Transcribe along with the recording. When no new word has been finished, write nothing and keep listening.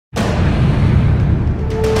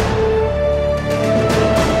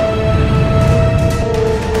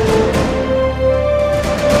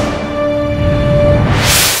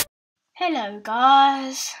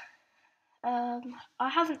guys, I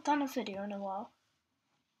haven't done a video in a while,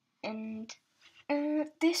 and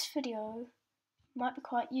this video might be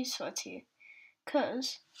quite useful to you,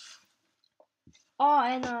 because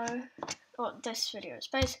I know what this video is.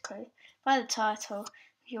 Basically, by the title,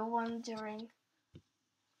 you're wondering,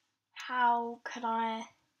 how can I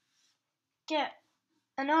get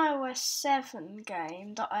an iOS 7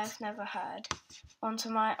 game that I've never had onto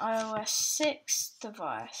my iOS 6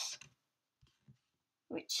 device?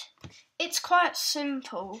 Which, it's quite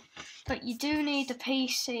simple, but you do need a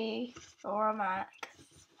PC or a Mac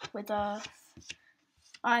with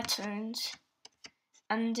iTunes,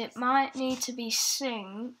 and it might need to be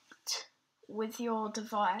synced with your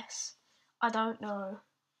device. I don't know.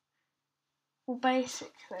 Well,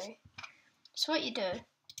 basically, so what you do,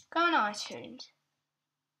 go on iTunes,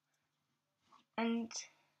 and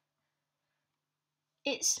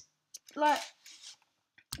it's like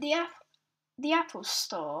the Apple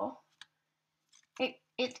Store.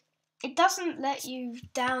 It doesn't let you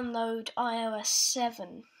download iOS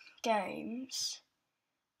 7 games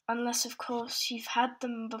unless, of course, you've had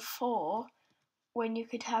them before when you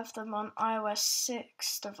could have them on iOS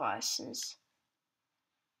 6 devices.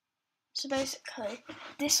 So basically,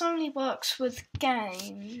 this only works with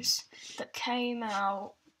games that came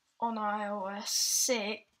out on iOS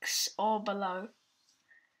 6 or below.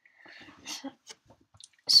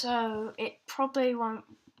 So it probably won't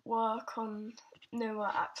work on newer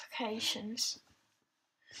applications.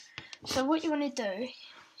 So what you want to do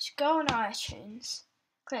is go on iTunes,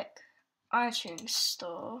 click iTunes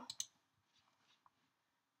Store,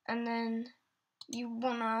 and then you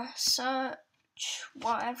want to search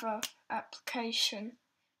whatever application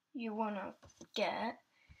you want to get.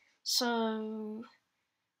 So,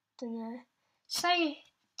 say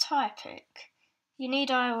Typic. You need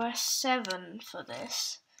iOS 7 for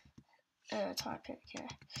this. Typic, yeah.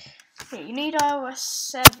 You need iOS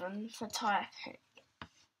 7 for Typic.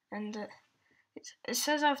 And it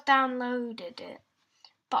says I've downloaded it,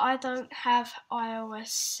 but I don't have iOS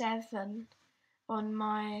 7 on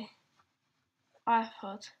my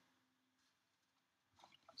iPod.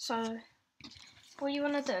 So what you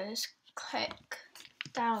want to do is click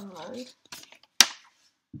download,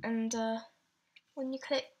 and when you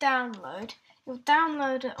click download, you'll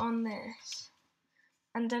download it on this,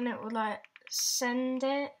 and then it will send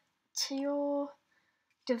it to your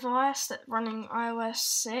device that's running iOS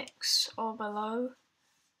 6 or below.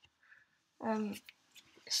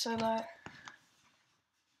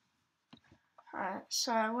 Alright,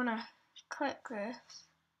 so I want to click this,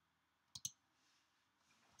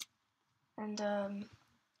 and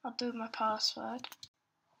I'll do my password.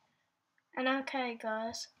 And okay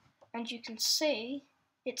guys, and you can see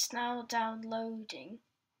it's now downloading.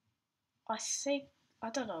 I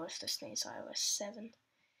don't know if this needs iOS 7,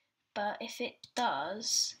 but if it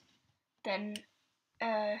does, then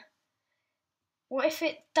well, if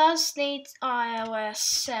it does need iOS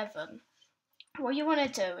 7, what you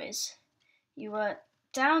want to do is you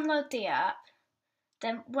download the app.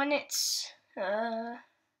 Then when it's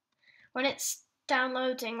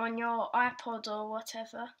downloading on your iPod or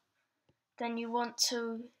whatever, then you want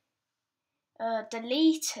to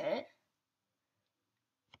delete it.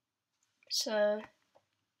 So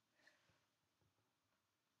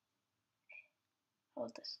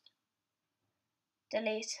hold this.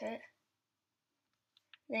 Delete it.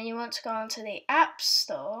 Then you want to go onto the App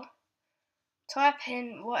Store, type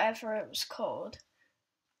in whatever it was called.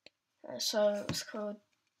 So it was called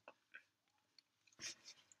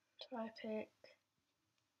Typic,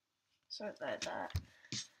 something like that.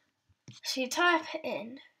 So you type it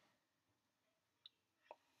in,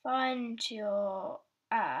 find your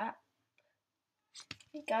app,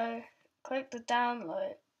 go click the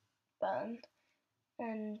download button,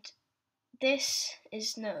 and this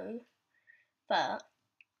is new, but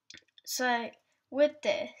so with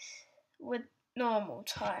normal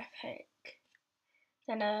Typic,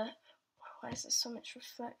 then why is there so much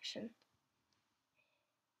reflection?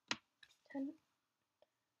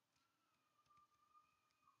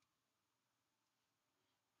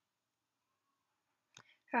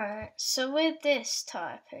 Alright, so with this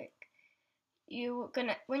Typic,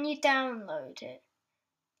 when you download it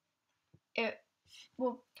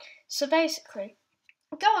will. So basically,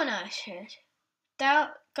 go on iTunes,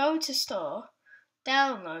 go to store,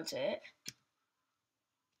 download it.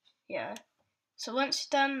 Yeah. So once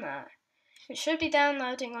you've done that, it should be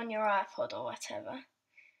downloading on your iPod or whatever.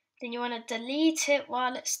 Then you want to delete it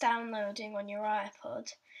while it's downloading on your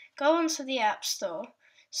iPod. Go onto the App Store,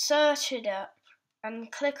 search it up,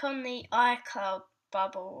 and click on the iCloud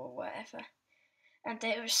bubble or whatever. and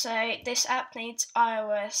it will say this app needs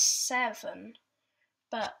iOS 7,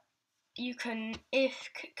 but you can,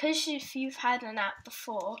 because if you've had an app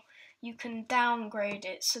before, you can downgrade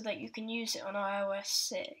it so that you can use it on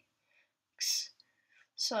iOS 6.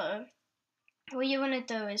 So what you want to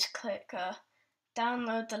do is click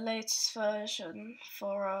download the latest version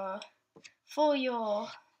for your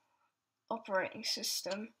operating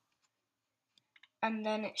system, and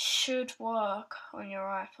then it should work on your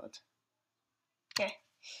iPod. Okay,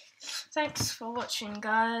 thanks for watching,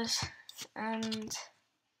 guys, and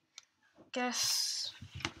guess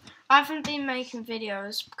I haven't been making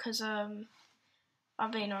videos because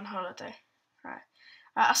I've been on holiday. Right.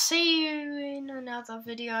 I'll see you in another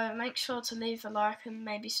video. Make sure to leave a like and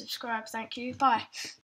maybe subscribe. Thank you. Bye.